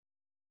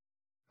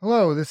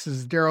Hello, this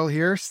is Daryl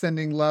here,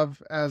 sending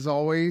love as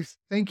always.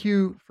 Thank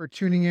you for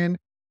tuning in.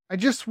 I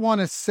just want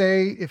to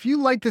say if you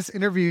like this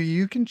interview,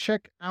 you can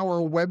check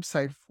our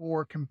website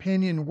for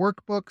companion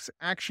workbooks,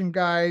 action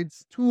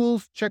guides,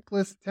 tools,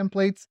 checklists,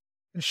 templates,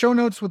 and show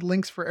notes with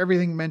links for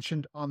everything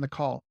mentioned on the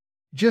call.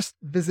 Just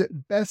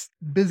visit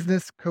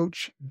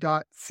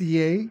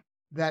bestbusinesscoach.ca.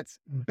 That's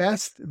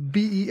best,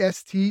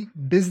 B-E-S-T,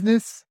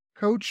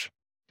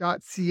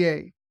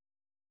 businesscoach.ca.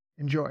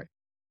 Enjoy.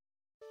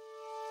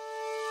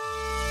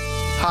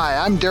 Hi,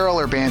 I'm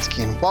Daryl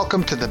Urbanski, and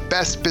welcome to the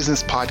Best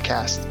Business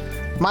Podcast.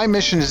 My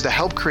mission is to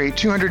help create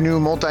 200 new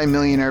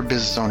multi-millionaire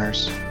business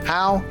owners.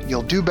 How?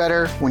 You'll do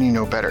better when you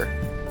know better.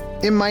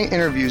 In my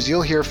interviews,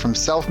 you'll hear from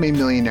self-made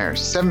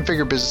millionaires,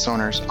 seven-figure business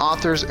owners,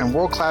 authors, and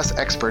world-class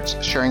experts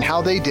sharing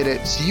how they did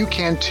it so you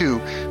can too,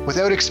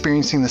 without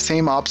experiencing the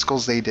same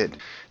obstacles they did.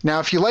 Now,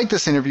 if you like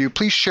this interview,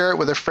 please share it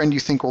with a friend you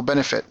think will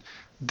benefit.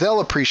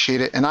 They'll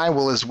appreciate it, and I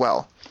will as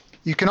well.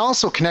 You can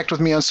also connect with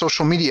me on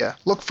social media.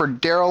 Look for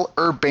Daryl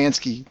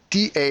Urbanski,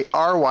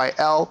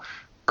 D-A-R-Y-L,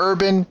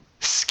 Urban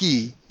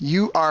Ski,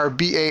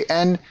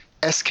 U-R-B-A-N-S-K-I,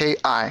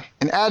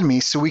 and add me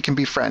so we can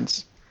be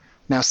friends.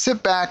 Now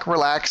sit back,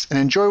 relax, and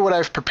enjoy what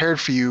I've prepared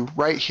for you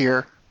right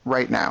here,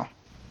 right now.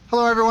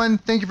 Hello, everyone.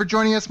 Thank you for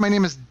joining us. My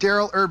name is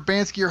Daryl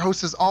Urbanski, your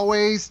host as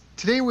always.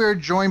 Today we are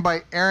joined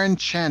by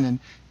Chen, and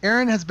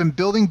Aaron has been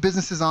building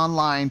businesses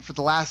online for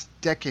the last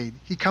decade.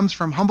 He comes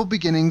from humble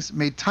beginnings,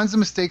 made tons of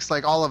mistakes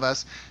like all of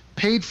us,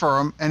 paid for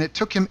them, and it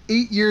took him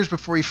 8 years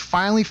before he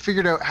finally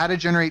figured out how to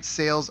generate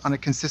sales on a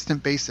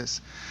consistent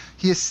basis.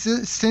 He has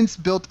since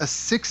built a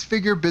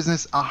six-figure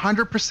business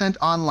 100%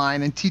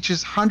 online and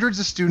teaches hundreds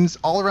of students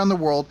all around the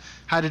world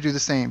how to do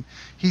the same.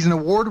 He's an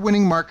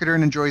award-winning marketer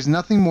and enjoys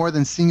nothing more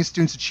than seeing his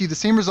students achieve the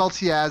same results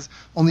he has,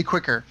 only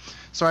quicker.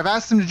 So I've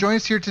asked him to join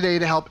us here today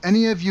to help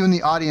any of you in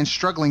the audience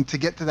struggling to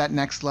get to that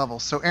next level.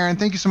 So Aaron,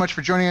 thank you so much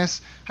for joining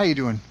us. How you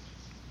doing?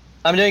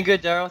 I'm doing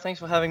good, Daryl. Thanks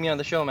for having me on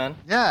the show, man.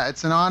 Yeah,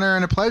 it's an honor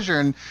and a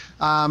pleasure. And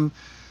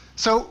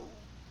so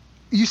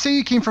you say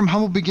you came from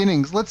humble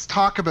beginnings. Let's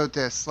talk about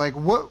this. Like,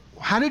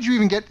 how did you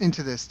even get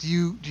into this? Do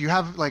you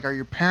have, like, are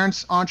your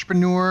parents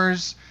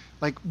entrepreneurs?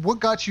 Like, what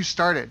got you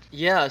started?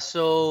 Yeah,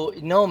 so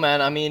no,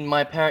 man. I mean,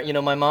 my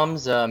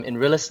mom's in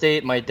real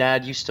estate. My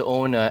dad used to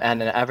own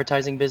an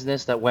advertising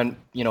business that went,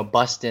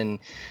 bust in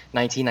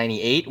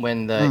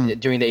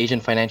 1998 during the Asian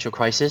financial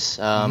crisis.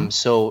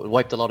 So it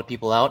wiped a lot of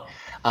people out.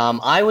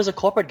 I was a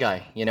corporate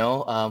guy,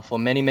 for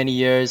many, many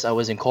years. I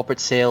was in corporate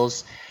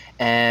sales.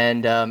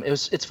 And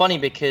it's funny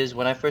because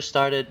when I first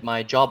started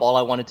my job, all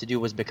I wanted to do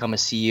was become a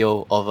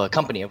CEO of a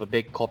company, of a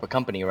big corporate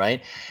company,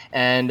 right?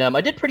 And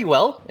I did pretty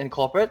well in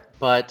corporate,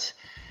 but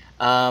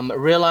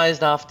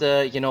realized after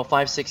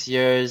 5-6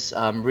 years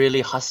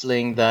really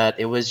hustling that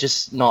it was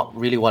just not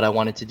really what I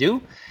wanted to do.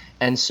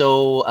 And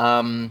so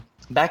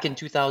back in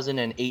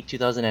 2008,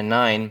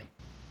 2009,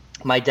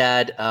 my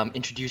dad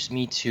introduced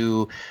me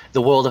to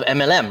the world of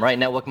MLM, right?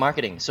 Network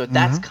marketing. So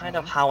that's kind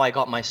of how I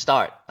got my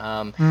start.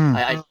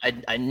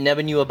 I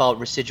never knew about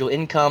residual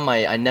income.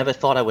 I never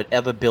thought I would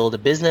ever build a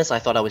business. I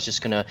thought I was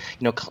just going to,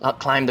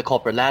 climb the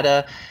corporate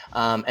ladder.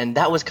 And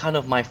that was kind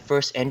of my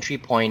first entry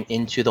point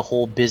into the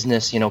whole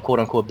business, quote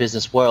unquote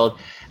business world.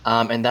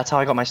 And that's how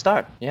I got my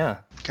start. Yeah.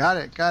 Got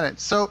it.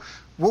 So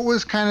what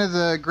was kind of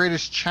the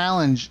greatest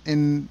challenge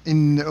in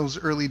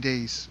those early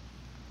days?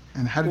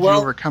 And how did you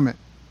overcome it?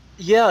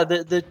 Yeah,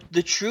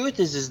 the truth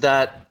is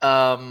that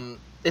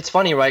it's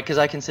funny, right? Because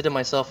I consider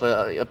myself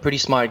a pretty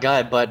smart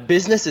guy, but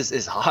business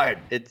is hard.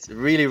 It's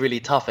really, really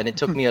tough. And it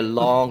took me a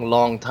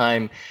long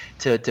time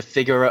to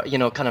figure out,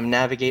 kind of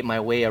navigate my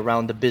way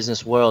around the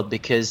business world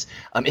because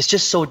it's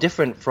just so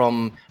different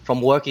from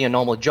working a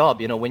normal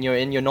job. When you're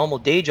in your normal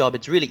day job,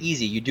 it's really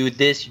easy. You do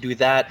this, you do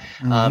that.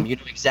 You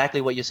know exactly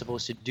what you're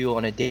supposed to do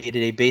on a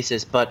day-to-day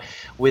basis. But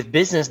with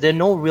business, there are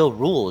no real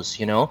rules,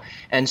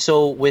 And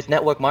so with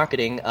network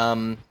marketing,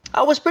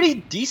 I was pretty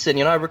decent.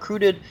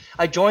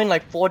 I joined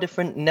like 4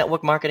 different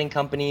network marketing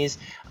companies,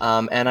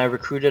 and I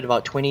recruited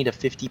about 20 to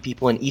 50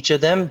 people in each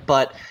of them,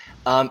 but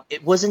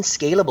it wasn't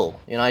scalable.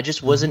 I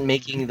just wasn't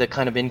making the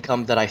kind of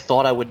income that I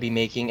thought I would be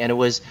making, and it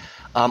was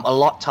a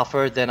lot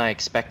tougher than I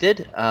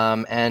expected,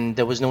 and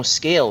there was no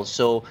scale.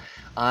 So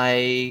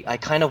I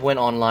kind of went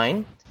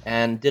online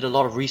and did a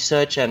lot of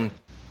research and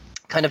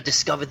kind of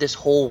discovered this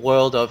whole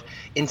world of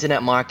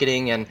internet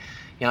marketing. And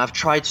I've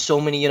tried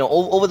so many,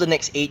 over the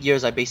next 8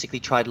 years, I basically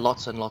tried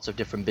lots and lots of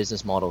different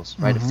business models,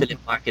 right? Affiliate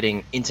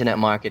marketing, internet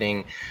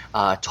marketing,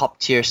 top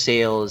tier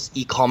sales,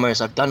 e-commerce.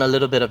 I've done a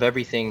little bit of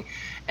everything.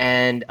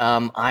 And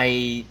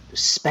I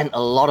spent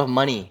a lot of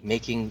money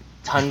making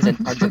tons and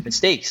tons of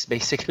mistakes,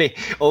 basically,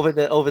 over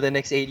the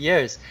next 8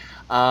 years.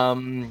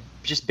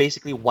 Just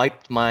basically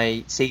wiped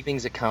my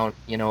savings account,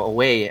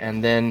 away,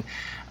 and then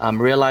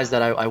realized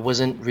that I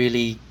wasn't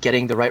really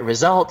getting the right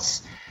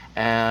results.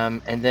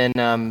 And then,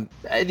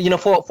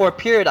 for a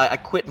period, I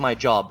quit my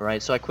job,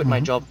 right? So I quit my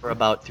job for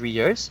about 3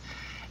 years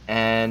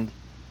and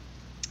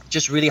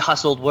just really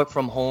hustled, worked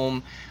from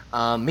home,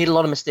 made a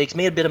lot of mistakes,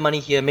 made a bit of money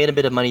here, made a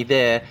bit of money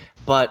there,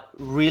 but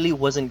really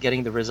wasn't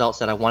getting the results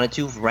that I wanted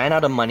to, ran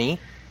out of money.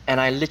 and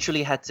I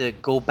literally had to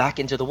go back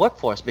into the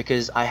workforce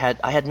because I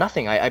had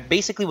nothing. I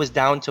basically was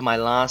down to my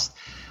last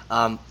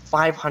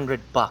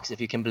 $500,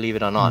 if you can believe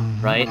it or not,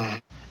 right?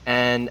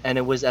 And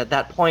it was at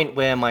that point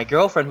where my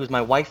girlfriend, who's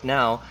my wife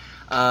now,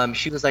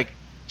 she was like,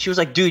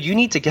 dude, you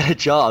need to get a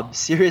job.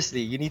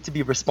 Seriously, you need to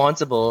be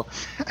responsible,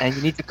 and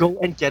you need to go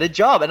and get a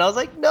job. And I was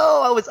like,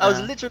 no, I was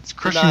literally it's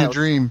crushing the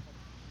dream.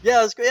 Yeah,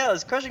 I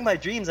was crushing my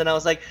dreams, and I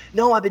was like,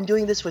 no, I've been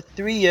doing this for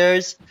 3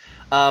 years.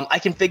 I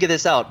can figure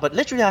this out. But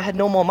literally, I had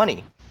no more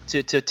money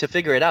to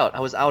figure it out.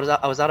 I was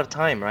out of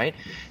time, right?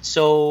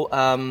 So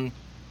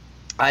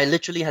I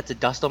literally had to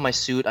dust off my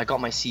suit. I got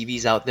my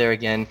CVs out there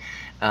again,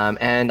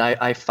 and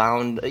I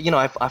found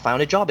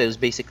a job. It was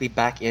basically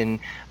back in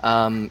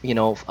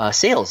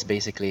sales,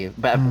 basically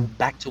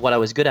back to what I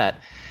was good at.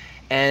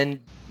 And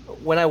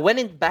when I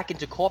went back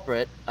into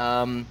corporate,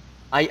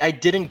 I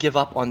didn't give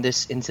up on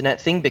this internet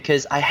thing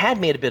because I had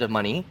made a bit of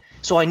money,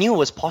 so I knew it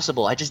was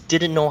possible. I just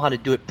didn't know how to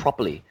do it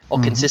properly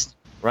or consistent,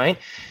 right?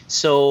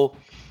 So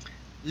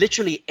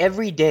literally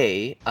every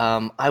day,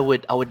 I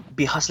would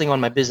be hustling on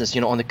my business.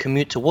 On the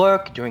commute to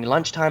work, during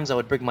lunchtimes, I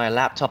would bring my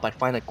laptop. I'd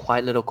find a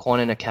quiet little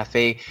corner in a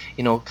cafe,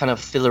 kind of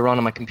fiddle around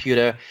on my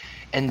computer.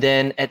 And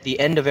then at the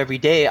end of every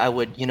day, I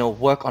would,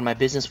 work on my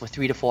business for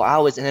 3 to 4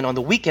 hours. And then on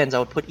the weekends, I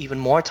would put even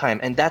more time.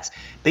 And that's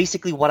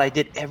basically what I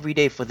did every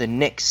day for the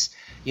next,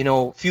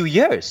 few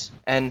years.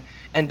 And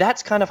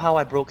that's kind of how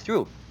I broke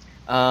through.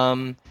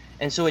 And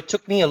so it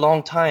took me a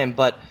long time,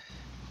 but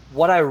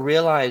what I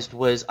realized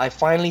was I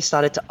finally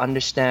started to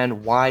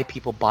understand why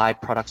people buy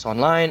products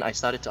online. I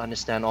started to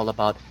understand all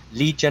about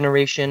lead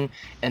generation,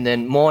 and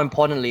then more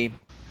importantly,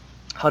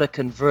 how to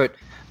convert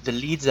the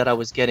leads that I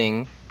was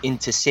getting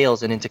into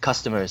sales and into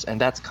customers. And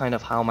that's kind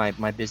of how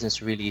my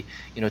business really,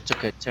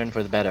 took a turn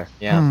for the better.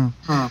 Yeah.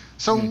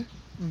 So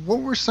what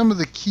were some of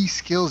the key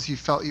skills you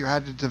felt you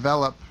had to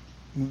develop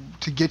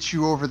to get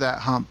you over that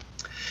hump?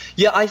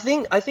 Yeah, I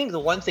think the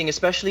one thing,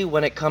 especially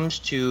when it comes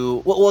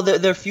to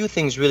there are a few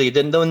things really.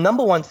 The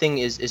number one thing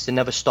is to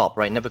never stop,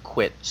 right? Never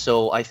quit.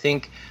 So I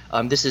think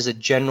this is a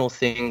general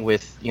thing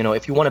with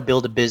if you want to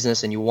build a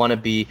business and you want to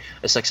be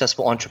a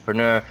successful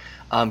entrepreneur,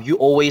 you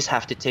always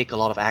have to take a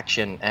lot of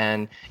action,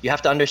 and you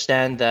have to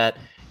understand that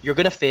you're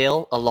gonna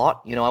fail a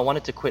lot. I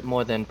wanted to quit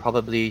more than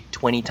probably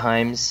 20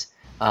 times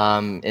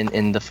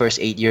in the first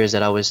 8 years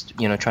that I was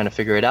trying to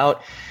figure it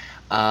out.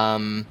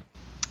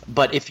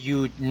 But if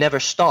you never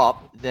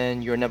stop,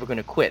 then you're never going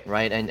to quit,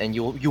 right? And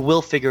you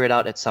will figure it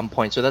out at some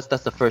point. So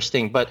that's the first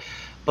thing. But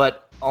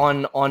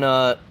on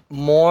a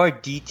more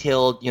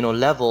detailed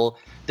level,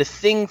 the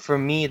thing for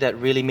me that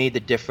really made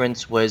the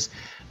difference was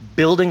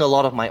building a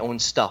lot of my own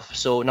stuff.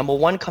 So number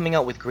one, coming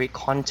out with great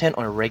content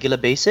on a regular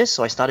basis.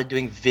 So I started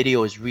doing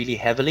videos really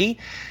heavily.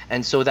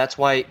 And so that's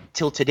why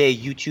till today,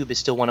 YouTube is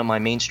still one of my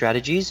main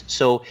strategies.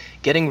 So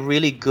getting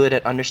really good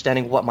at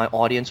understanding what my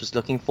audience was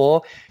looking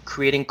for,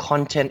 creating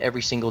content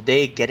every single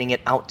day, getting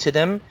it out to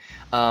them,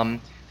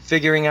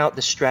 figuring out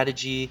the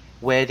strategy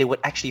where they would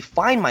actually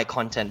find my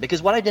content.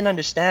 Because what I didn't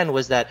understand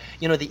was that,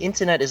 the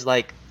internet is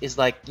like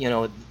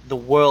the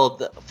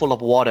world full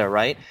of water,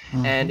 right?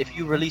 And if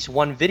you release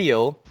one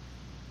video,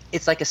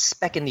 it's like a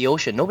speck in the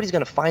ocean. Nobody's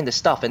going to find the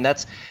stuff. And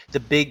that's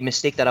the big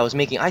mistake that I was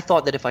making. I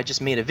thought that if I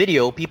just made a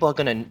video, people are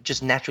going to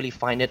just naturally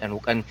find it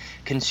and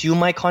consume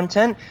my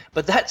content.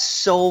 But that's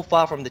so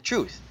far from the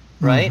truth,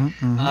 right?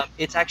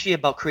 It's actually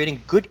about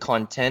creating good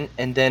content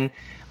and then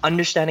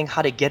understanding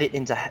how to get it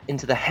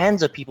into the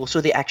hands of people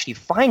so they actually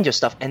find your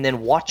stuff and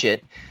then watch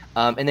it,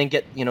 and then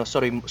get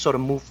sort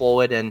of move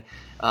forward, and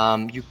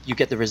you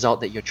get the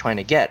result that you're trying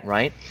to get,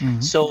 right?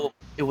 So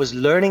it was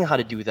learning how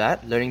to do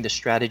that, learning the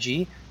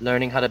strategy,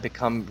 learning how to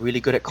become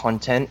really good at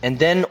content, and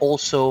then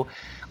also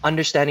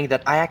understanding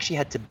that I actually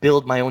had to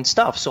build my own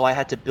stuff. So I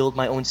had to build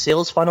my own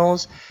sales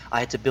funnels.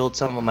 I had to build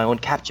some of my own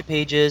capture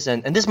pages.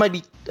 And this might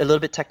be a little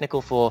bit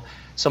technical for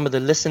some of the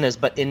listeners,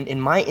 but in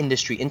my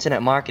industry,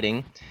 internet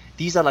marketing,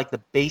 these are like the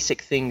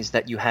basic things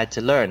that you had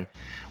to learn.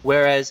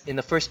 Whereas in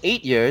the first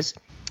 8 years,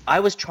 I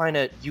was trying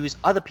to use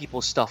other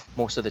people's stuff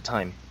most of the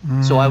time.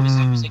 So I was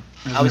using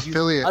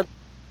affiliate.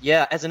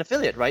 As an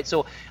affiliate, right?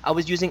 So I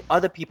was using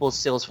other people's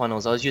sales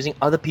funnels. I was using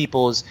other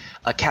people's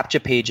capture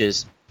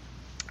pages.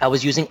 I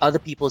was using other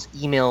people's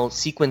email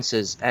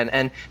sequences,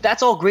 and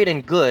that's all great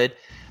and good,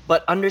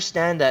 but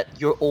understand that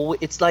you're always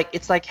it's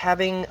like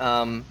having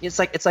it's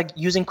like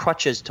using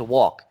crutches to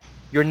walk.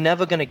 You're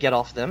never going to get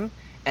off them,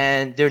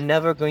 and you're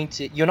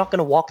not going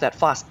to walk that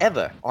fast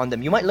ever on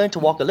them. You might learn to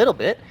walk a little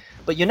bit,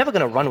 but you're never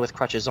going to run with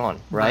crutches on,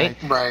 right?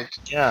 Right.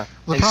 Yeah.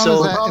 Well, the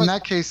problem is that in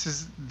that case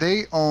is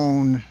they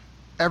own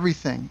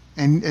everything,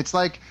 and it's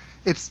like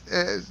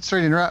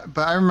sorry to interrupt,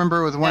 but I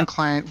remember with one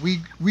client,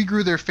 we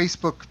grew their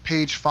Facebook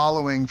page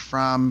following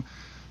from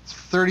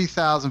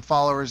 30,000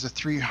 followers to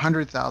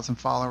 300,000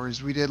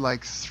 followers. We did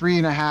like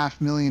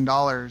 $3.5 million.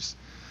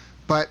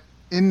 But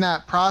in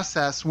that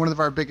process, one of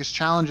our biggest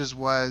challenges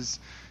was,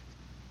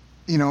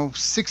 4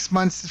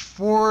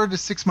 to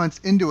 6 months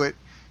into it,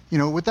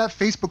 with that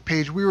Facebook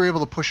page, we were able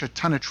to push a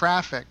ton of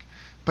traffic.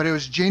 But it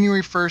was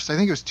January 1st, I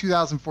think it was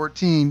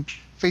 2014.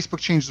 Facebook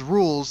changed the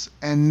rules,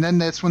 and then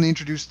that's when they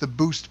introduced the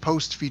boost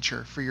post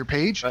feature for your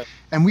page. Right.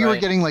 And we were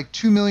Right. getting like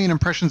 2 million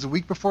impressions a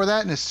week before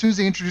that. And as soon as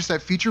they introduced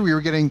that feature, we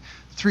were getting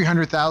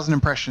 300,000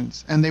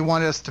 impressions. And they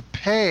wanted us to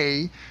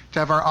pay to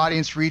have our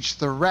audience reach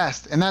the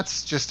rest. And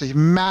that's just a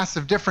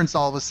massive difference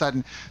all of a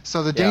sudden.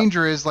 So the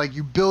danger is like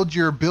you build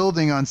your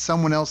building on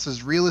someone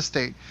else's real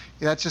estate.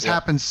 That just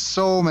happens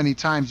so many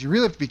times. You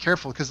really have to be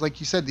careful because, like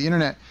you said, the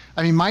internet,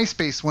 I mean,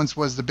 MySpace once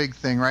was the big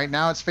thing, right?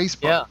 Now it's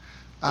Facebook.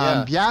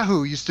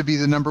 Yahoo used to be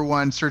the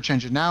 #1 search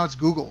engine. Now it's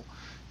Google.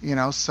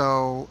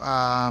 So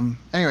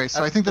anyway,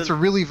 so I think that's a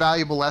really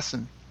valuable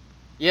lesson.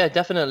 Yeah,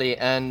 definitely.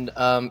 And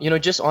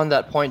just on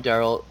that point,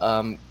 Daryl,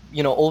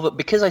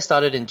 because I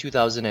started in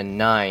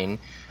 2009,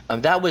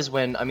 that was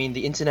when, I mean,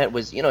 the internet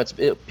was, it's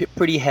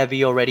pretty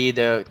heavy already.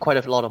 There are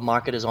quite a lot of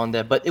marketers on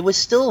there, but it was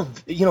still,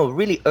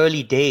 really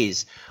early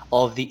days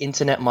of the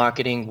internet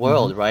marketing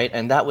world, right?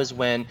 And that was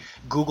when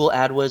Google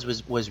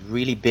AdWords was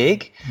really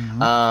big.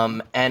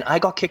 And I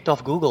got kicked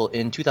off Google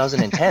in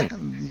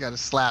 2010. You got a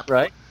slap.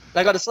 Right?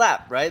 I got a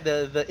slap, right?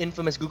 The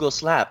infamous Google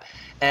slap.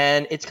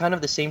 And it's kind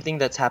of the same thing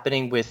that's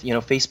happening with,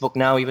 Facebook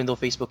now, even though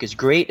Facebook is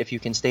great if you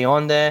can stay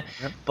on there.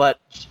 Yep. But,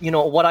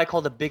 what I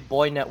call the big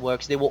boy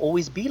networks, they will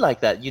always be like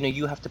that.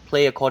 You have to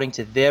play according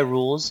to their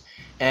rules.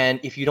 And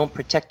if you don't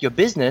protect your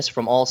business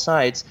from all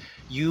sides,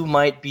 you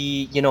might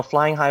be,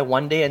 flying high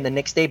one day and the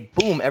next day,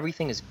 boom,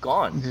 everything is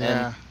gone.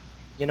 Yeah.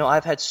 And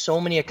I've had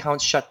so many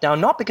accounts shut down,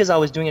 not because I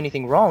was doing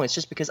anything wrong. It's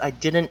just because I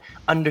didn't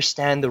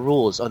understand the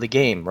rules of the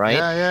game, right?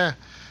 Yeah.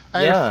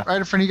 I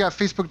had a friend, he got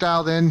Facebook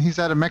dialed in. He's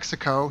out of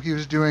Mexico. He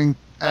was doing,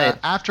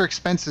 after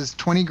expenses,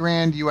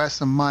 $20,000 US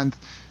a month,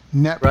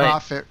 net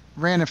profit,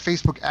 ran a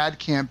Facebook ad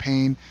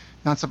campaign.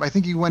 I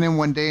think he went in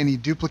one day and he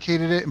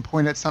duplicated it and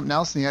pointed at something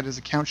else and he had his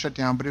account shut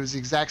down, but it was the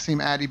exact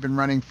same ad he'd been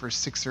running for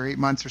 6 or 8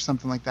 months or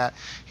something like that.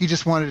 He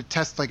just wanted to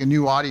test like a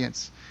new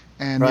audience.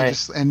 And they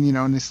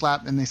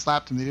slapped him.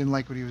 They didn't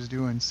like what he was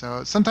doing.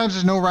 So sometimes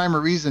there's no rhyme or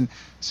reason.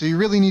 So you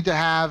really need to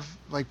have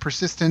like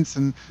persistence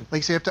and, like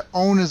you say, you have to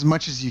own as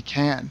much as you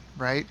can,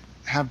 right?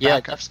 Have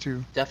backups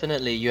too.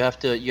 Definitely. You have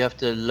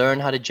to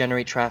learn how to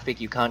generate traffic.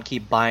 You can't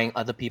keep buying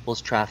other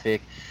people's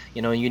traffic.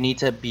 You need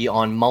to be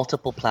on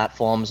multiple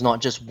platforms,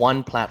 not just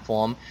one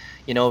platform.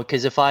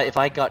 Because if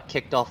I got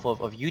kicked off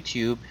of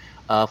YouTube,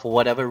 for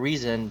whatever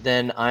reason,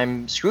 then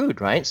I'm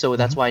screwed, right? So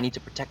that's why I need to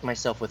protect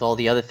myself with all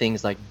the other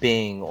things like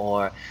Bing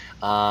or,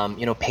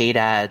 paid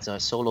ads or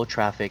solo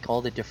traffic,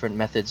 all the different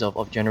methods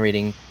of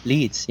generating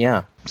leads.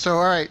 Yeah. So,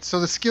 all right. So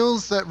the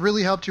skills that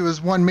really helped you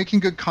is 1, making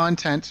good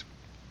content.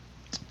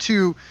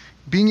 2,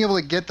 being able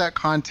to get that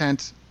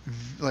content,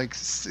 being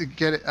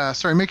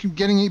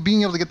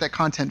able to get that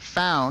content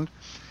found,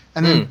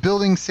 and then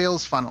building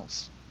sales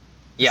funnels.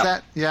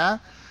 Yeah. Yeah,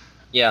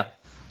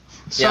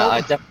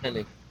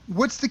 definitely.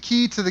 What's the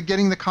key to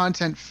getting the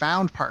content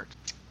found part?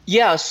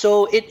 Yeah,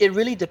 so it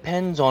really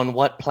depends on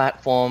what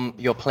platform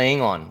you're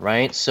playing on,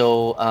 right?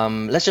 So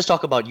let's just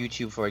talk about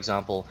YouTube, for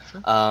example,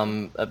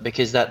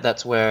 because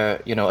that's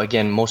where,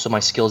 again, most of my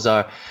skills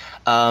are.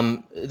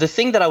 The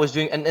thing that I was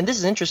doing, and this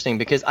is interesting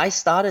because I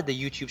started the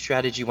YouTube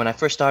strategy when I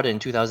first started in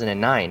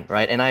 2009,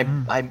 right? And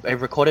I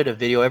recorded a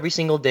video every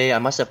single day. I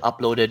must have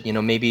uploaded,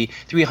 maybe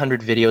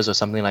 300 videos or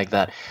something like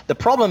that. The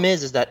problem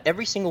is that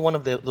every single one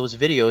of those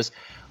videos,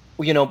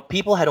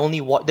 people had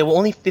there were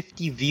only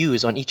 50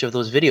 views on each of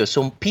those videos.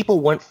 So people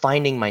weren't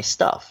finding my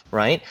stuff,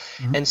 right?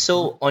 And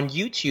so on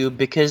YouTube,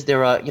 because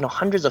there are,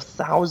 hundreds of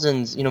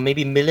thousands,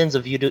 maybe millions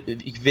of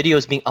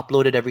videos being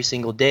uploaded every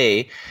single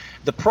day,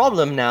 the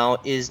problem now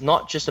is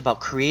not just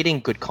about creating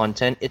good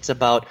content. It's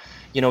about,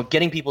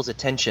 getting people's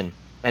attention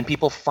and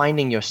people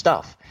finding your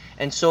stuff.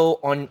 And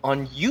so on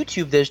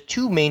YouTube, there's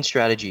 2 main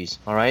strategies,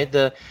 all right?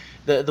 The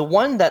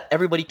one that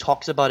everybody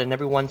talks about and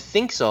everyone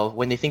thinks of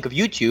when they think of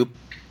YouTube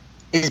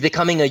is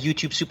becoming a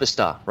YouTube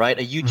superstar, right?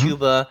 A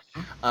YouTuber,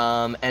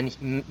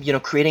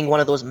 and creating one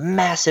of those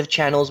massive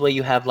channels where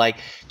you have like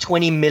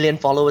 20 million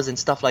followers and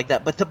stuff like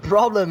that. But the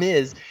problem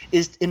is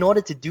in order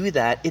to do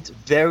that, it's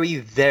very,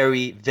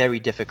 very, very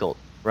difficult,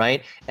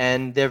 right?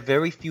 And there are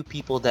very few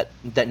people that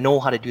know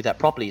how to do that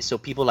properly. So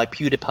people like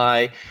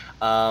PewDiePie,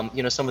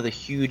 some of the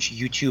huge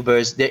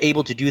YouTubers, they're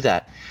able to do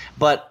that.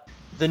 But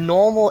the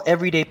normal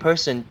everyday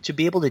person, to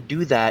be able to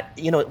do that,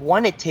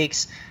 one, it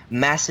takes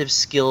massive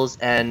skills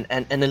and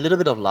a little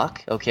bit of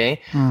luck, okay?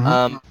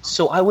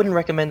 So I wouldn't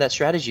recommend that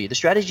strategy. The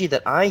strategy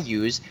that I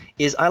use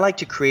is I like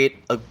to create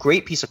a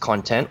great piece of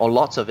content, or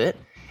lots of it,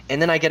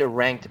 and then I get it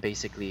ranked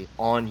basically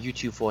on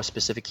YouTube for a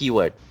specific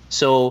keyword.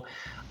 So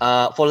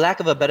for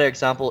lack of a better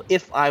example,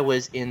 if I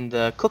was in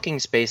the cooking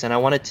space and I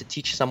wanted to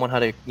teach someone how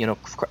to,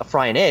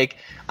 fry an egg,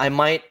 I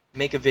might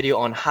make a video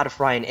on how to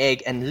fry an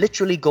egg and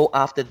literally go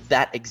after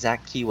that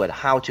exact keyword,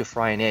 how to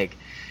fry an egg.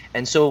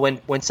 And so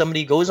when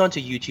somebody goes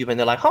onto YouTube and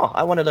they're like,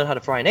 I want to learn how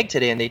to fry an egg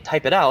today, and they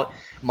type it out,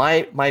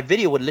 my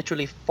video would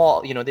literally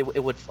fall,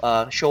 it would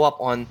show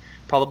up on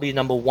probably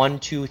number 1,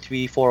 2,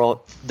 3, 4, or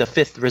the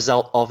 5th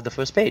result of the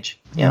first page.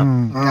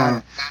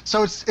 Yeah.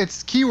 So it's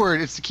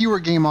the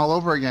keyword game all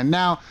over again.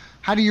 Now,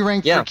 how do you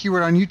rank for a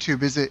keyword on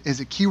YouTube? Is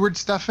it keyword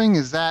stuffing?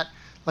 Is that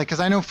Like,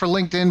 because I know for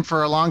LinkedIn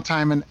for a long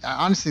time, and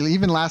honestly,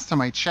 even last time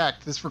I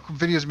checked, this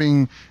interview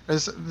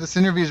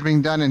is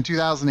being done in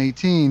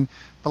 2018.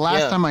 But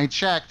last Yeah. time I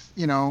checked,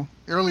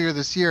 earlier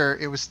this year,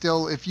 it was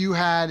still if you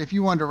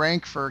wanted to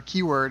rank for a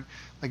keyword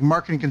like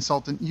marketing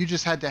consultant, you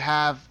just had to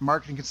have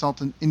marketing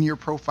consultant in your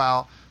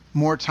profile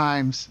more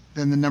times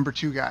than the number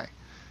two guy.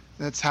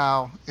 That's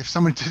how, if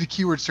someone did a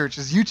keyword search,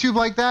 is YouTube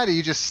like that? Or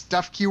you just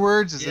stuff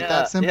keywords? Is it that Yeah,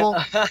 yeah. simple?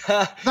 It's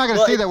not going to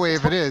Well, stay that way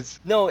if it is.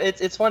 no,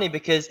 it's funny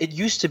because it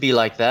used to be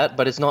like that,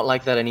 but it's not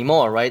like that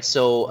anymore, right?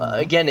 So Mm-hmm.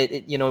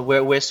 again,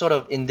 we're sort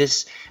of in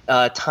this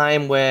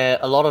time where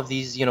a lot of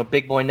these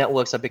big boy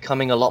networks are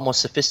becoming a lot more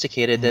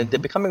sophisticated. They're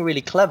Mm-hmm. becoming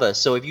really clever.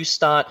 So if you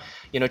start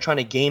trying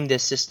to game their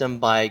system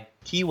by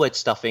keyword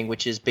stuffing,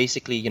 which is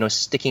basically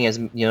sticking as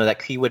that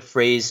keyword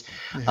phrase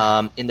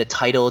Yeah. in the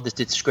title, the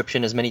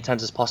description as many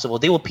times as possible,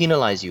 they will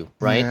penalize you,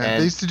 right? Yeah. They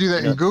And used to do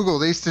that in Google.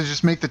 They used to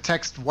just make the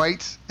text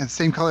white and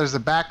same color as the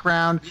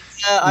background.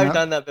 yeah, You I've know?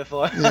 done that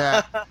before.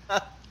 Yeah.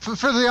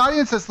 For the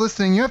audience that's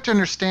listening, you have to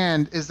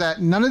understand is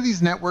that none of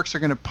these networks are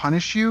going to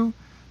punish you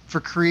for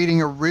creating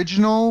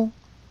original,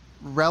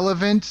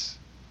 relevant,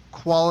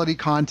 quality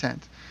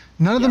content.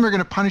 None of Yeah. them are going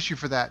to punish you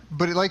for that.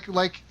 But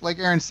like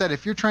Aaron said,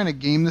 if you're trying to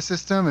game the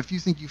system, if you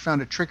think you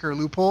found a trick or a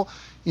loophole,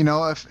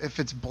 if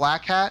it's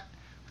black hat,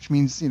 which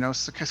means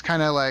it's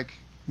kind of like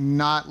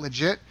not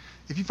legit.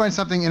 If you find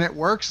something and it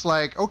works,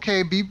 like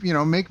okay,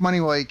 make money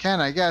while you can,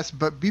 I guess,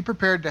 but be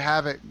prepared to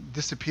have it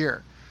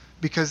disappear,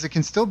 because it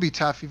can still be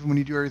tough even when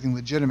you do everything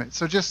legitimate.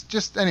 So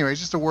anyways,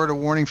 just a word of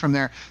warning from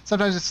there.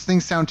 Sometimes if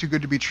things sound too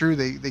good to be true,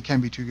 they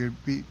can be too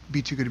good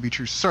be too good to be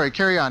true. Sorry,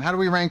 carry on. How do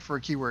we rank for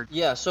a keyword?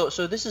 Yeah, so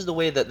this is the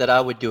way that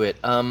I would do it.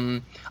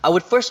 I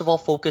would first of all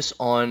focus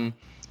on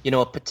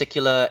a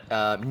particular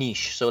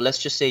niche. So let's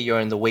just say you're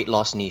in the weight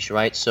loss niche,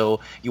 right?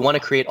 So you want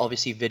to create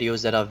obviously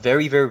videos that are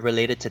very, very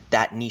related to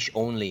that niche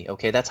only.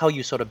 Okay, that's how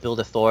you sort of build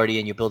authority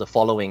and you build a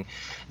following.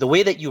 The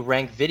way that you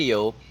rank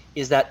video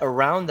is that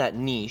around that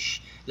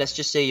niche, let's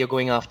just say you're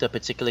going after a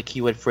particular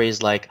keyword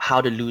phrase like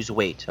how to lose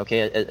weight.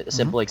 Okay, a Mm-hmm.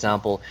 simple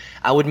example.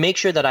 I would make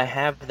sure that I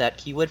have that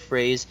keyword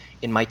phrase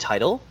in my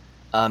title,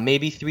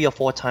 maybe 3 or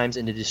 4 times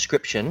in the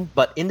description.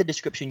 But in the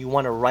description, you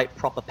want to write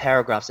proper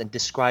paragraphs and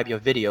describe your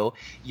video.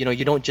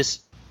 You don't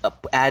just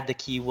add the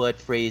keyword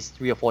phrase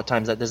 3 or 4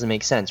 times. That doesn't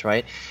make sense,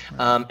 right?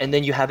 And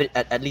then you have it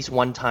at least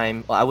one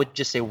time, or I would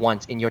just say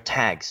once, in your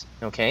tags.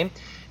 Okay,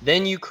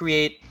 then you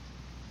create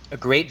a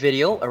great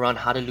video around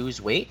how to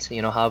lose weight,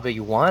 however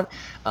you want.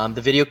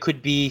 The video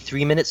could be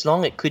 3 minutes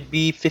long. It could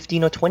be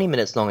 15 or 20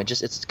 minutes long.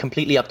 It's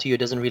completely up to you. It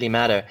doesn't really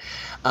matter.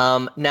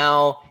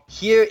 Now,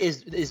 here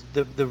is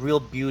the real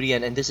beauty,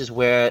 and this is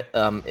where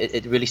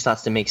it really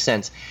starts to make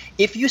sense.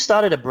 If you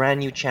started a brand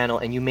new channel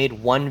and you made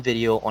one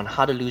video on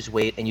how to lose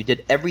weight and you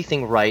did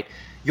everything right,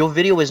 your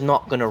video is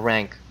not going to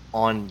rank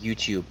on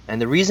YouTube.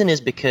 And the reason is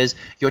because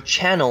your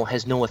channel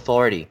has no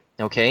authority.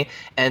 Okay,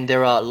 and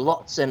there are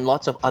lots and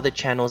lots of other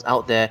channels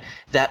out there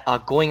that are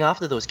going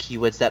after those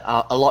keywords that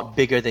are a lot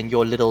bigger than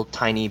your little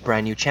tiny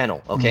brand new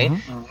channel. Okay,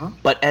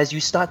 but as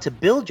you start to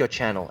build your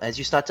channel, as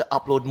you start to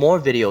upload more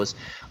videos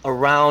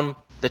around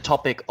the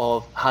topic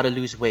of how to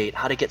lose weight,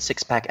 how to get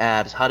six-pack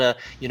abs, how to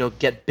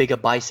get bigger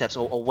biceps,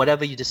 or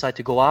whatever you decide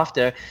to go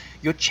after,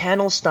 your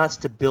channel starts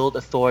to build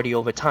authority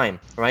over time,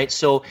 right?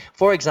 So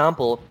for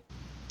example,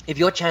 if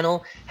your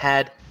channel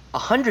had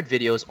 100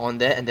 videos on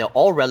there and they're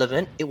all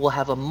relevant, it will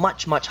have a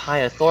much, much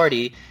higher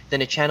authority than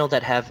a channel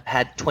that have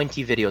had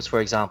 20 videos, for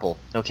example.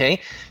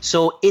 Okay,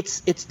 so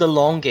it's the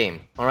long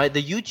game. All right,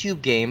 the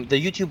YouTube game, the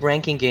YouTube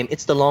ranking game,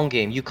 it's the long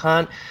game. You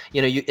can't,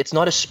 it's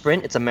not a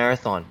sprint, it's a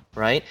marathon,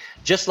 right?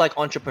 Just like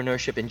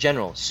entrepreneurship in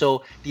general.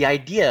 So the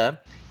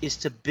idea is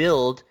to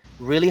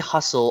really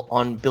hustle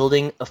on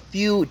building a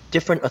few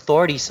different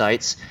authority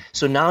sites.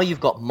 So now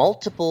you've got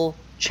multiple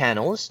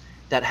channels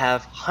that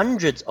have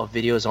hundreds of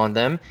videos on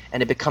them,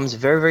 and it becomes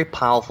very, very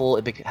powerful.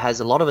 It has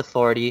a lot of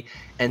authority,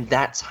 and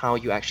that's how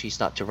you actually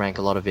start to rank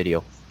a lot of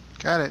video.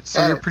 Got it.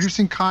 So you're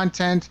producing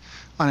content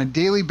on a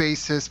daily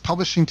basis,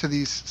 publishing to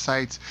these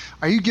sites.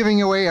 Are you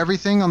giving away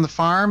everything on the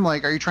farm?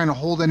 Like, are you trying to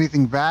hold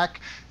anything back?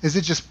 Is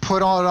it just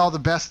put all the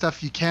best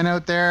stuff you can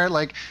out there?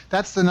 Like,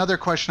 that's another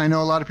question I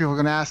know a lot of people are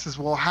going to ask is,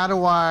 well, how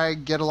do I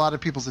get a lot of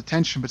people's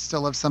attention but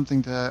still have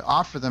something to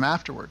offer them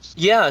afterwards?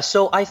 Yeah,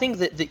 so I think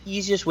that the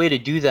easiest way to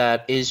do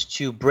that is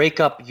to break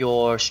up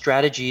your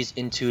strategies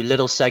into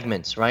little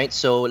segments, right?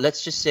 So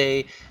let's just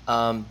say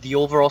the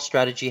overall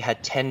strategy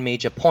had 10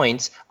 major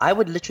points. I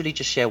would literally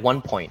just share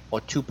 1 point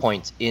or 2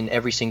 points in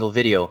every single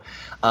video.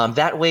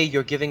 That way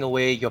you're giving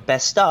away your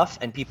best stuff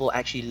and people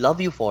actually love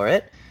you for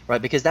it,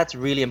 right? Because that's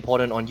really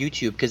important on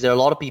YouTube, because there are a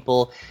lot of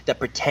people that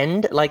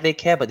pretend like they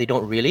care, but they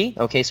don't really,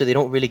 okay? So they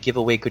don't really give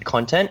away good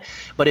content.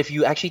 But if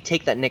you actually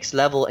take that next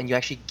level and you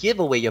actually give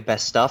away your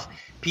best stuff,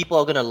 people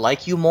are going to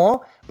like you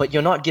more, but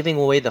you're not giving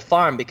away the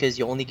farm because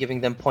you're only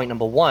giving them point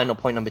number 1 or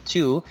point number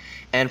 2.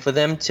 And for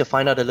them to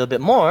find out a little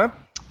bit more,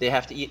 they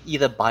have to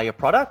either buy your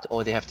product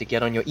or they have to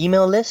get on your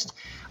email list,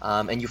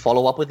 and you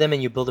follow up with them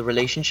and you build a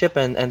relationship,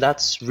 and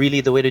that's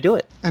really the way to do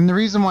it. And the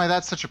reason why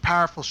that's such a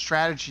powerful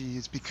strategy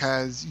is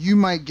because you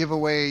might give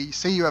away,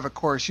 say you have a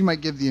course, you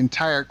might give the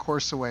entire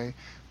course away,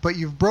 but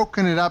you've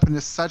broken it up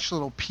into such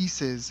little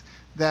pieces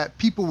that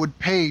people would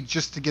pay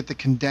just to get the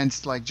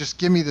condensed, like just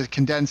give me the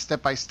condensed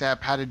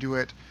step-by-step how to do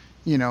it,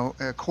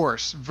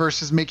 course,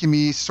 versus making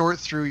me sort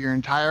through your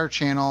entire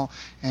channel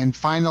and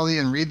find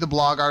and read the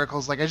blog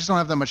articles. Like, I just don't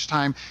have that much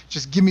time.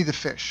 Just give me the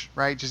fish,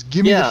 right? Just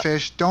give me the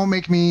fish. Don't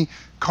make me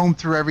comb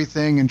through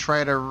everything and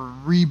try to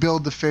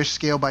rebuild the fish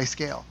scale by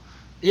scale.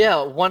 Yeah,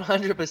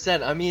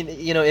 100%. I mean,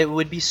 it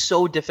would be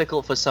so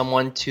difficult for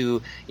someone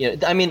to,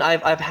 I mean,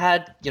 I've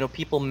had,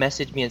 people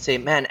message me and say,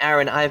 man,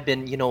 Aaron, I've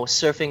been,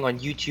 surfing on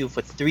YouTube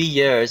for 3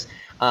 years,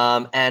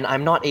 and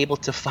I'm not able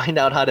to find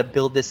out how to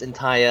build this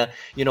entire,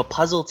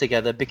 puzzle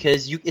together,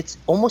 because it's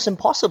almost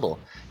impossible.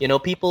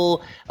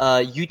 People,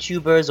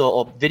 YouTubers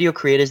or video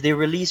creators, they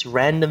release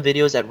random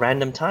videos at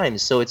random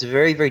times. So it's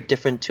very, very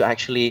different to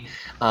actually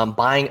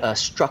buying a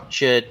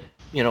structured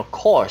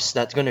course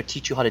that's going to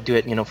teach you how to do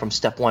it, from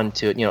step one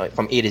to,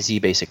 from A to Z,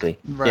 basically.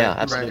 Right, yeah,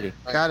 absolutely.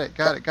 Right.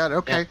 Got it.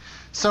 Okay. Yeah.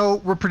 So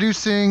we're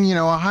producing,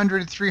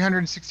 100,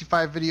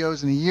 365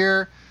 videos in a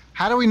year.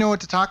 How do we know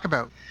what to talk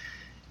about?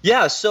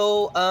 Yeah,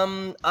 so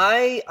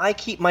I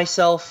keep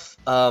myself,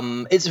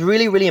 it's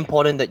really, really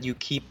important that you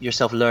keep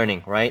yourself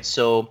learning, right?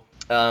 So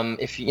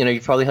if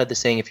you've probably heard the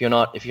saying, if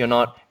you're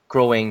not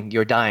growing,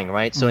 you're dying,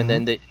 right? So, and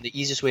then the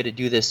easiest way to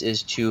do this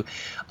is to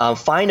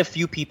find a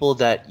few people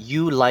that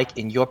you like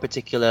in your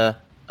particular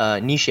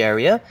niche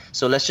area.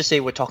 So let's just say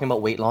we're talking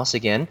about weight loss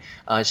again.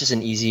 It's just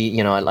an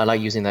easy, I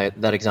like using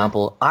that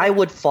example. I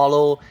would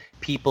follow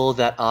people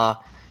that are,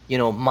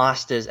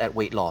 masters at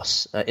weight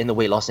loss in the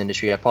weight loss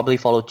industry. I probably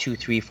follow 2,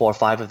 3, 4,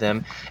 5 of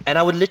them, and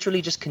I would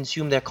literally just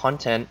consume their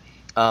content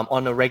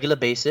on a regular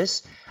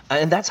basis.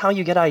 And that's how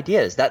you get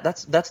ideas.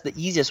 That's the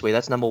easiest way.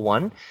 That's number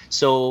one.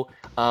 So,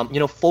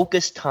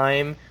 focus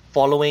time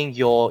following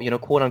your,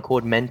 quote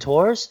unquote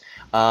mentors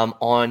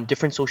on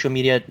different social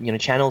media,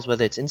 channels,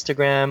 whether it's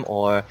Instagram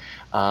or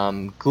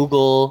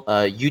Google,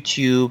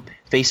 YouTube,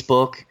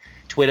 Facebook,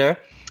 Twitter,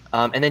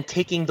 and then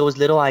taking those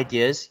little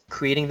ideas,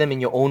 creating them in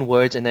your own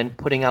words, and then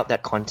putting out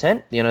that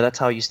content. That's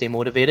how you stay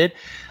motivated.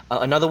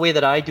 Another way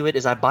that I do it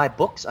is I buy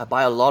books. I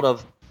buy a lot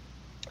of,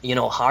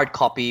 hard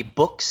copy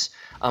books.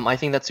 I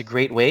think that's a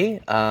great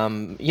way.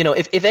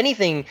 If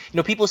anything,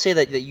 people say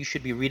that you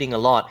should be reading a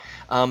lot.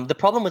 The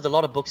problem with a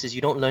lot of books is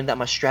you don't learn that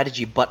much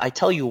strategy. But I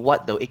tell you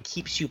what, though, it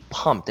keeps you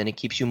pumped and it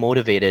keeps you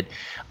motivated.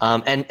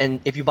 And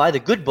if you buy the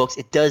good books,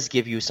 it does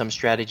give you some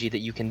strategy that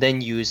you can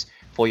then use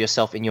for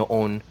yourself in your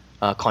own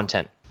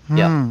content.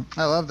 Yeah.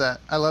 I love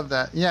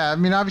that. Yeah, I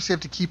mean, obviously you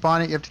have to keep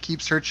on it. You have to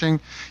keep searching.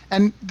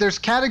 And there's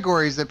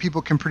categories that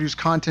people can produce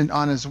content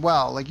on as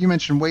well. Like you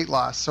mentioned, weight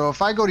loss. So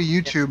if I go to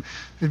YouTube,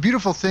 the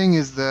beautiful thing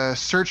is the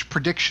search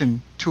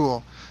prediction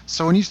tool.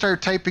 So when you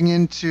start typing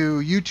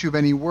into YouTube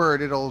any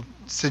word, it'll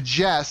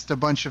suggest a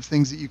bunch of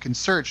things that you can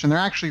search. And they're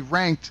actually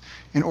ranked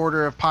in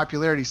order of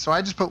popularity. So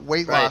I just put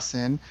weight loss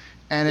in.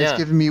 And it's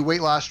giving me weight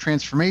loss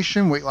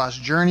transformation, weight loss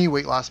journey,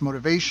 weight loss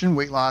motivation,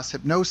 weight loss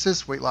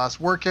hypnosis, weight loss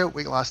workout,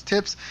 weight loss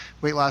tips,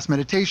 weight loss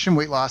meditation,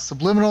 weight loss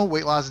subliminal,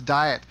 weight loss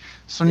diet.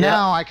 So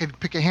now I could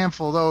pick a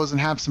handful of those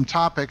and have some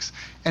topics.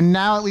 And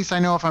now at least I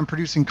know if I'm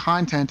producing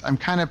content, I'm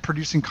kind of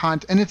producing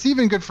content. And it's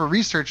even good for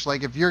research.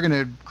 Like if you're going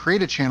to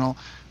create a channel,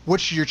 what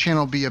should your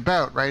channel be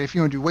about, right? If you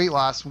want to do weight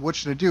loss, what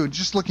should it do?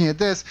 Just looking at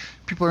this,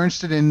 people are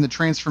interested in the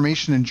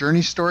transformation and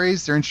journey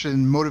stories. They're interested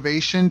in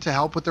motivation to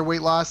help with their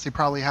weight loss. They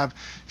probably have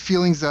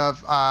feelings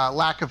of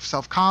lack of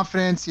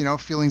self-confidence,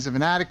 feelings of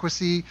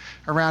inadequacy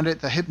around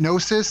it. The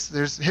hypnosis,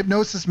 there's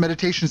hypnosis,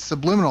 meditation,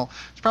 subliminal.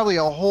 There's probably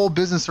a whole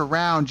business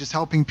around just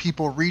helping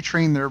people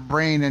retrain their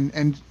brain,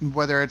 and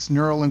whether it's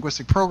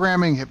neuro-linguistic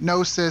programming,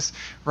 hypnosis,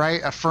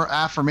 right?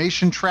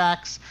 Affirmation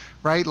tracks,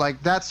 right?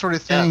 Like that sort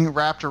of thing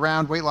wrapped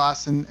around weight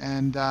loss.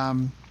 And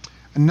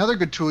another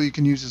good tool you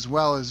can use as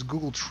well is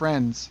Google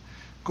Trends.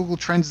 Google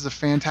Trends is a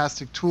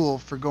fantastic tool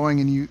for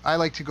going, and I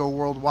like to go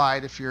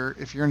worldwide. If you're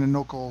in a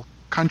local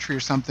country or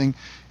something,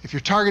 if you're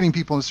targeting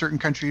people in a certain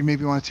country, you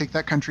maybe want to take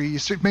that country. You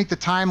make the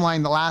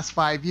timeline the last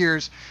 5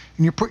 years,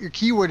 and you put your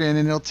keyword in,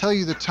 and it'll tell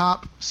you the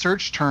top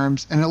search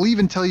terms, and it'll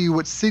even tell you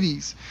what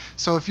cities.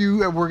 So if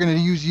you were going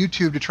to use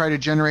YouTube to try to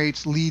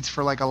generate leads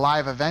for like a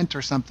live event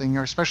or something,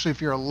 or especially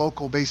if you're a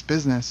local-based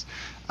business,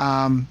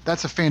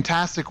 that's a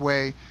fantastic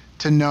way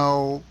to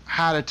know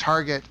how to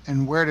target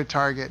and where to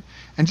target,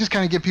 and just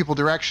kind of give people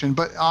direction.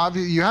 But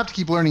obviously, you have to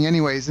keep learning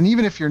anyways. And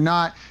even if you're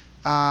not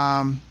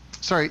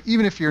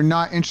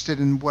interested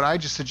in what I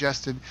just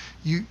suggested,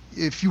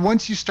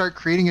 once you start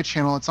creating a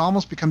channel, it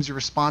almost becomes your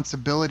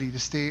responsibility to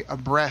stay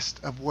abreast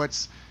of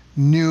what's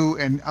new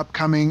and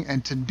upcoming,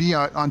 and to be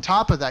on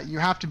top of that. You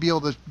have to be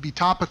able to be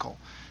topical,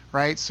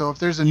 right? So if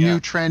there's a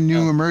new trend,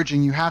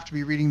 emerging, you have to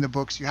be reading the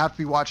books. You have to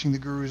be watching the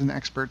gurus and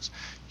experts.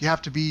 You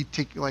have to be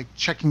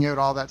checking out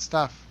all that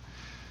stuff.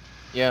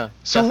 Yeah,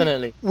 So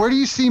definitely. where do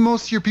you see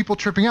most of your people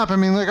tripping up? I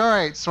mean, like, all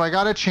right, so I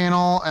got a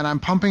channel and I'm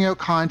pumping out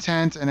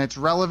content and it's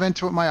relevant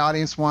to what my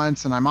audience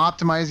wants and I'm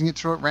optimizing it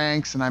so it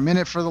ranks and I'm in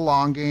it for the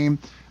long game.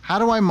 How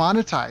do I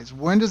monetize?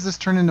 When does this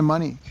turn into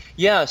money?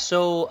 Yeah,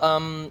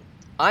 so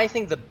I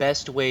think the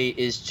best way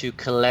is to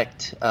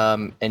collect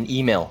an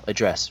email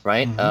address,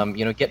 right? Hmm.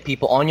 Get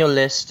people on your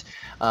list.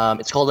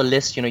 It's called a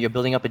list. You're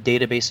building up a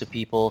database of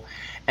people,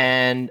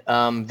 and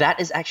that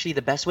is actually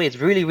the best way. It's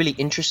really, really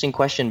interesting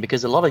question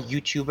because a lot of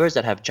YouTubers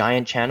that have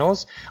giant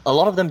channels, a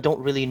lot of them don't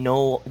really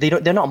know.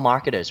 They're not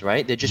marketers,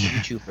 right? They're just Yeah.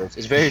 YouTubers.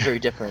 It's very, very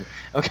different.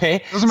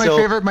 Okay, Those are my so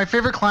favorite. My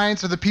favorite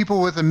clients are the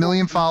people with a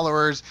million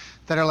followers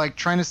that are like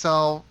trying to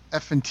sell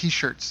effing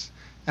t-shirts.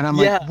 And I'm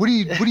like, yeah. what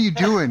are you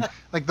doing?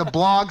 Like the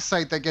blog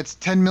site that gets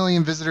 10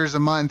 million visitors a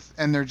month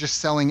and they're just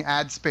selling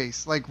ad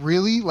space. Like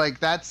really? Like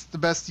that's the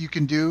best you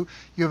can do?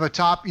 You have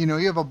a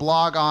you have a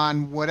blog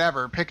on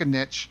whatever, pick a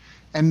niche,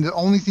 and the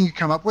only thing you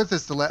come up with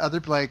is to let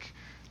other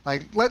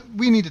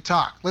we need to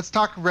talk. Let's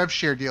talk rev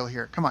share deal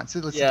here. Come on, let's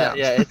sit Yeah, down.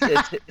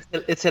 yeah,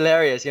 it's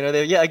hilarious.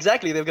 Yeah,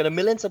 exactly. They've got 1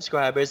 million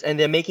subscribers and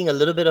they're making a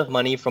little bit of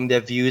money from their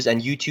views,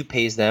 and YouTube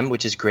pays them,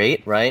 which is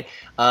great, right?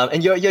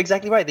 And you're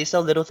exactly right. They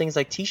sell little things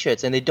like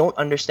T-shirts, and they don't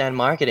understand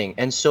marketing.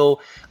 And so,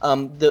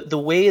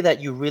 the way that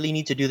you really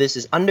need to do this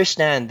is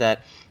understand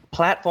that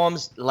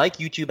platforms like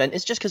YouTube, and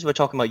it's just because we're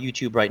talking about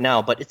YouTube right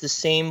now, but it's the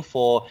same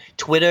for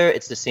Twitter,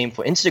 it's the same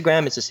for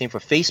Instagram, it's the same for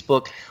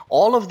Facebook.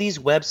 All of these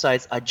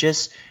websites are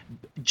just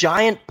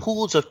giant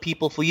pools of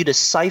people for you to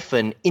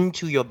siphon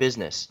into your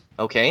business.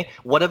 Okay,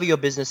 whatever your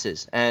business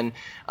is, and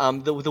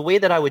the way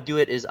that I would do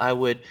it is I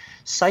would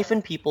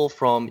siphon people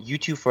from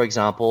YouTube, for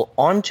example,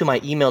 onto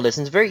my email list.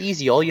 And it's very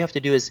easy. All you have to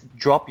do is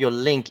drop your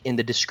link in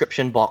the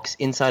description box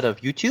inside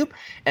of YouTube,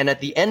 and at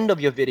the end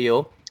of your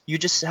video, you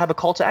just have a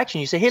call to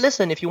action. You say, hey,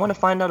 listen, if you want to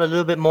find out a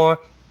little bit more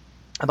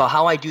about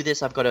how I do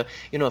this, I've got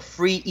a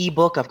free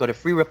ebook, I've got a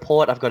free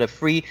report, I've got a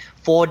free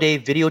 4-day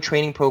video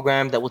training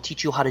program that will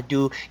teach you how to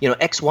do,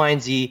 X, Y,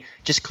 and Z.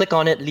 Just click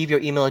on it, leave your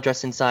email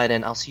address inside,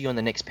 and I'll see you on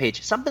the next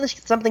page.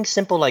 Something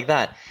simple like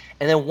that.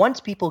 And then once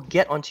people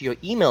get onto your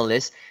email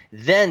list,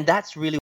 then that's really